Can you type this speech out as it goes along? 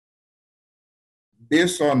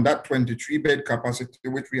based on that 23-bed capacity,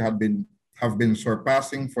 which we have been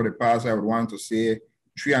surpassing for the past, I would want to say,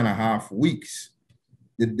 3.5 weeks,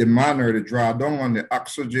 the demand or the drawdown on the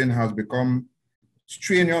oxygen has become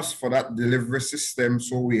strenuous for that delivery system.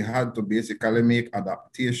 So we had to basically make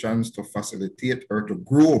adaptations to facilitate or to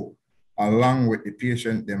grow along with the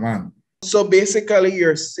patient demand. So basically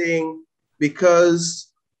you're saying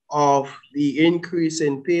because of the increase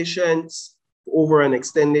in patients over an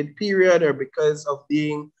extended period, or because of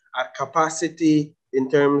being at capacity in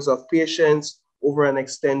terms of patients over an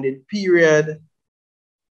extended period,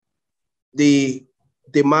 the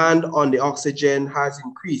demand on the oxygen has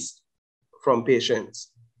increased from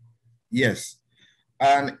patients? Yes,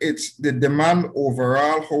 and it's the demand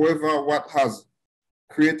overall. However, what has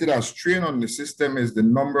created a strain on the system is the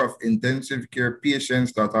number of intensive care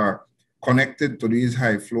patients that are connected to these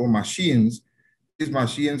high flow machines. These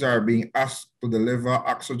machines are being asked to deliver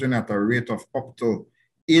oxygen at a rate of up to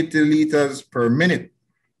 80 liters per minute.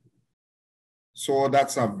 So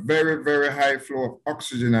that's a very, very high flow of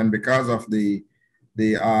oxygen. And because of the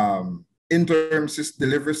interim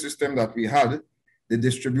delivery system that we had, the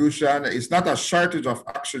distribution, it's not a shortage of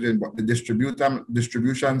oxygen, but the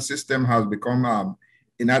distribution system has become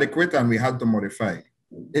inadequate, and we had to modify.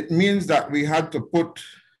 It means that we had to put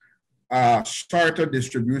a shorter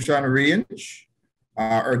distribution range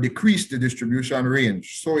or decrease the distribution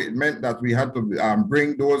range. So it meant that we had to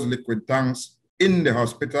bring those liquid tanks in the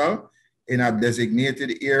hospital in a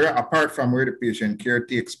designated area, apart from where the patient care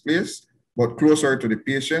takes place, but closer to the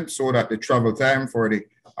patient, so that the travel time for the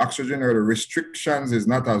oxygen or the restrictions is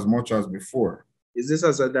not as much as before. Is this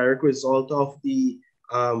as a direct result of the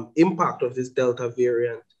impact of this Delta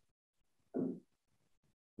variant?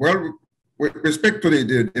 Well, with respect to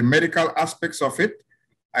the medical aspects of it,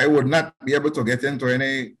 I would not be able to get into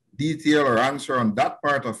any detail or answer on that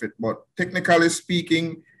part of it. But technically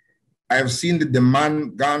speaking, I've seen the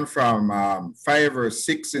demand gone from 5 or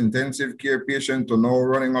 6 intensive care patients to now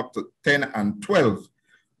running up to 10 and 12,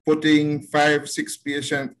 putting 5, 6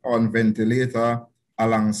 patients on ventilator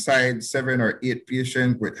alongside 7 or 8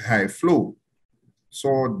 patients with high flow.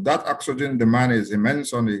 So that oxygen demand is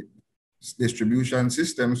immense on the distribution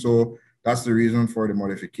system. So that's the reason for the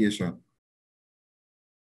modification.